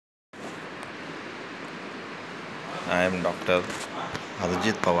I am Dr.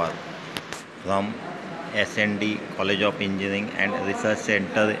 Harjit Pawar from SND College of Engineering and Research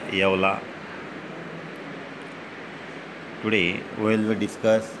Center, Yavla. Today we will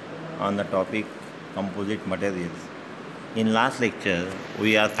discuss on the topic composite materials. In last lecture,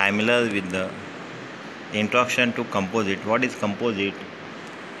 we are familiar with the introduction to composite. What is composite?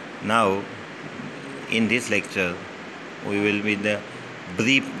 Now, in this lecture, we will with the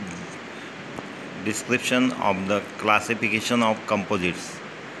brief description of the classification of composites.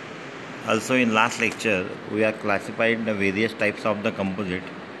 Also, in last lecture, we have classified the various types of the composite.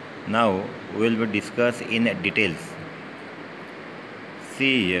 Now, we will discuss in details.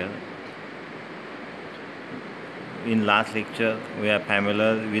 See here, in last lecture, we are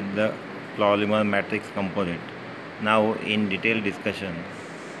familiar with the polymer matrix composite. Now, in detailed discussion,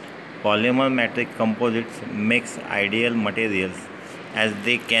 polymer matrix composites makes ideal materials as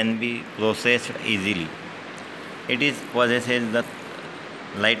they can be processed easily. It is possesses the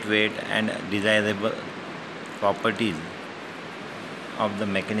lightweight and desirable properties of the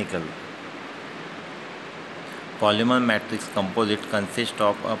mechanical. Polymer matrix composite consists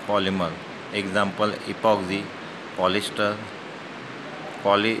of a polymer, example epoxy, polyester,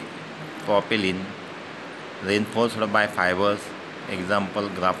 polypropylene, reinforced by fibers, example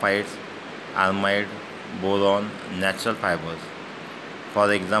graphites, amide, boron, natural fibers.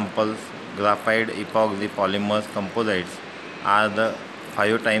 For example, graphite epoxy polymers composites are the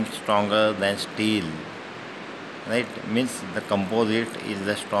 5 times stronger than steel. Right? Means the composite is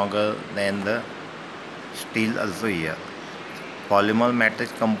the stronger than the steel also here. Polymer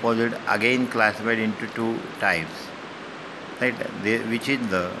matrix composite again classified into two types. Right? Which is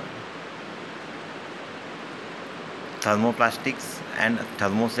the thermoplastics and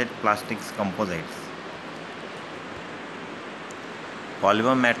thermoset plastics composites.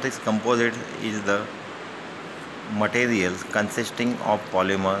 Polymer matrix composite is the materials consisting of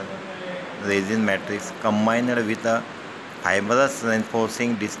polymer resin matrix combined with a fibrous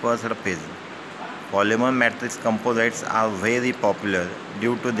reinforcing dispersed phase. Polymer matrix composites are very popular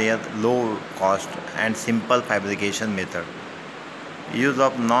due to their low cost and simple fabrication method. Use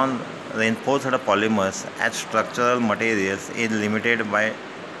of non-reinforced polymers as structural materials is limited by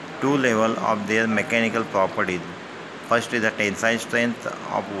two levels of their mechanical properties. First is the tensile strength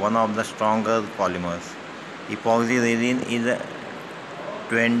of one of the stronger polymers. Epoxy resin is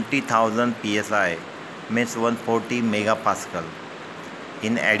 20,000 psi, means 140 megapascal.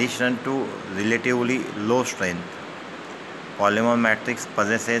 In addition to relatively low strength, polymer matrix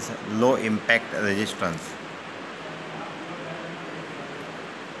possesses low impact resistance.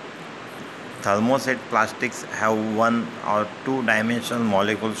 Thermoset plastics have one or two dimensional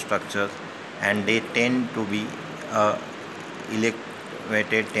molecule structures and they tend to be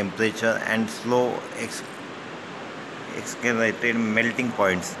elevated temperature and slow accelerated melting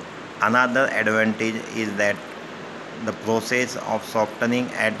points. Another advantage is that the process of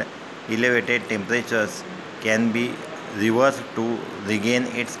softening at elevated temperatures can be reversed to regain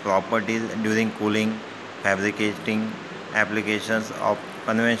its properties during cooling. Fabricating applications of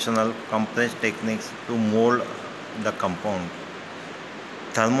conventional compress techniques to mold the compound.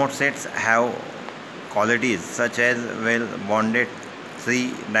 Thermosets have qualities such as well bonded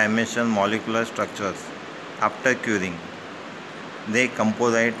 3-dimensional molecular structures. After curing, they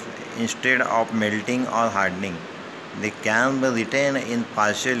composite instead of melting or hardening. They can be retained in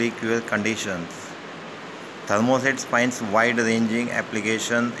partially cured conditions. Thermosets finds wide-ranging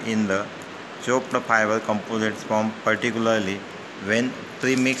application in the chopped fiber composites form, particularly when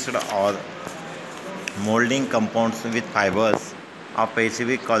pre-mixed or molding compounds with fibers of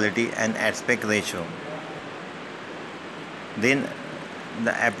specific quality and aspect ratio. Then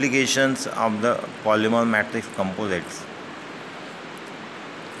the applications of the polymer matrix composites.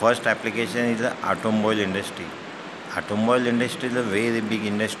 First application is the automobile industry. Automobile industry is a very big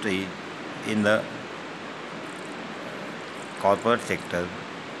industry in the corporate sector,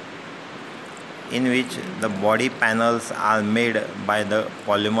 in which the body panels are made by the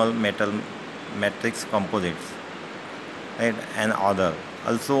polymer metal matrix composites, right, and other.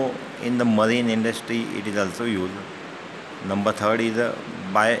 Also in the marine industry it is also used. Number third is the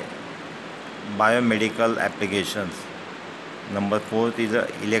biomedical applications. Number fourth is the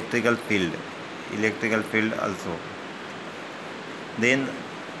electrical field also. Then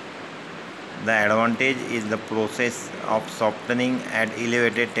the advantage is the process of softening at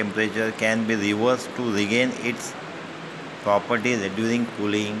elevated temperature can be reversed to regain its properties during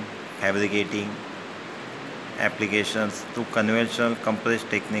cooling. Fabricating applications to conventional compress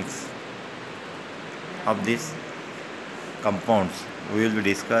techniques of these compounds we will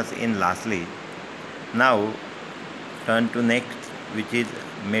discuss in lastly. Now turn to next, which is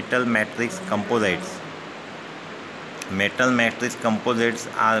metal matrix composites. Metal matrix composites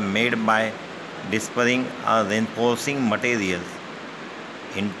are made by dispersing or reinforcing materials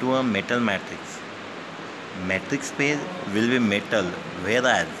into a metal matrix. Matrix space will be metal,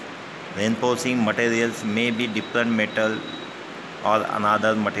 whereas reinforcing materials may be different metal or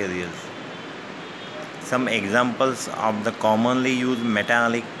another materials. Some examples of the commonly used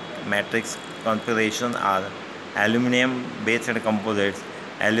metallic matrix configuration are aluminum based composites.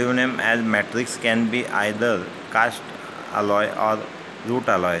 Aluminum as matrix can be either cast alloy or root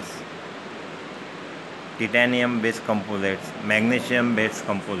alloys. Titanium based composites, magnesium based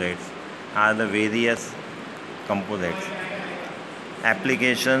composites are the various composites.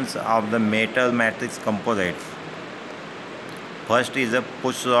 Applications of the metal matrix composites. First is a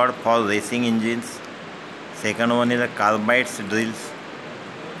push rod for racing engines. Second one is a carbide drills.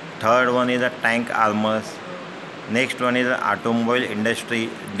 Third one is a tank armors. Next one is the automobile industry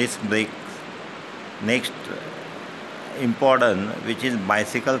disc brakes. Next important, which is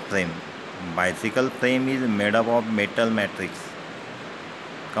bicycle frame. Bicycle frame is made up of metal matrix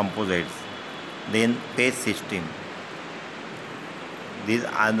composites. Then phase system. These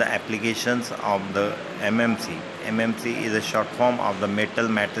are the applications of the MMC. MMC is a short form of the metal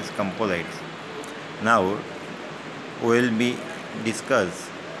matrix composites. Now we will be discuss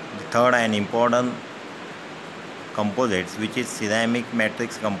the third and important composites, which is ceramic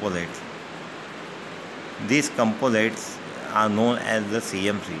matrix composites. These composites are known as the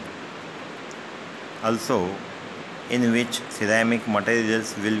CMC. Also, in which ceramic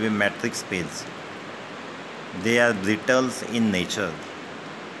materials will be matrix phase. They are brittle in nature.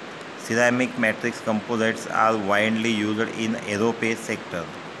 Ceramic matrix composites are widely used in aerospace sector,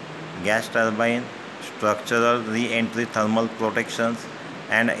 gas turbine, structural re-entry thermal protections,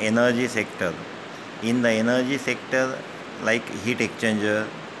 and energy sector. In the energy sector, like heat exchanger,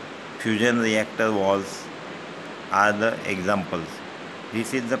 fusion reactor walls are the examples.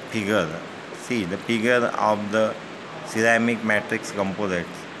 This is the figure. See the figure of the ceramic matrix composites,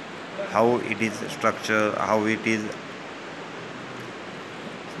 how it is structured, how it is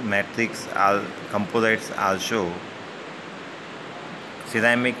matrix are composites are show.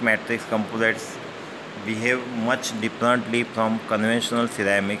 Ceramic matrix composites behave much differently from conventional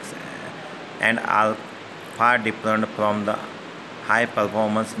ceramics and are far different from the high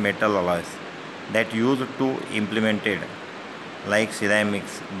performance metal alloys that used to implemented. Like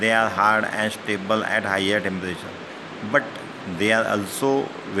ceramics, they are hard and stable at higher temperature, but they are also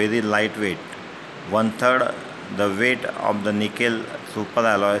very lightweight, one third the weight of the nickel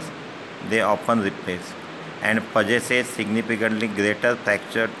superalloys they often replace, and possesses significantly greater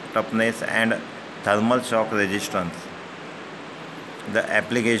fracture toughness and thermal shock resistance. The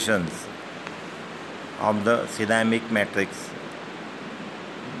applications of the ceramic matrix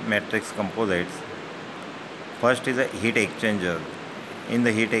composites. First is a heat exchanger. In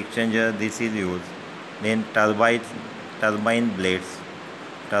the heat exchanger, this is used. Then turbine blades.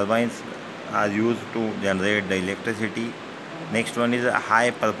 Turbines are used to generate the electricity. Next one is a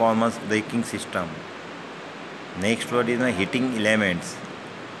high performance braking system. Next one is a heating elements.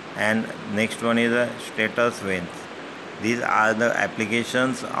 And next one is a stator vanes. These are the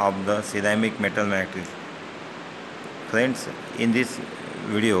applications of the ceramic metal matrix. Friends, in this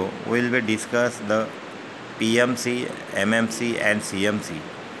video, we will discuss the PMC, MMC and CMC.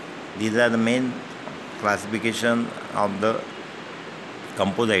 These are the main classification of the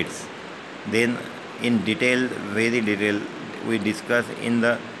composites. Then in detail, very detail, we discuss in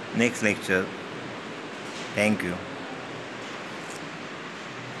the next lecture. Thank you.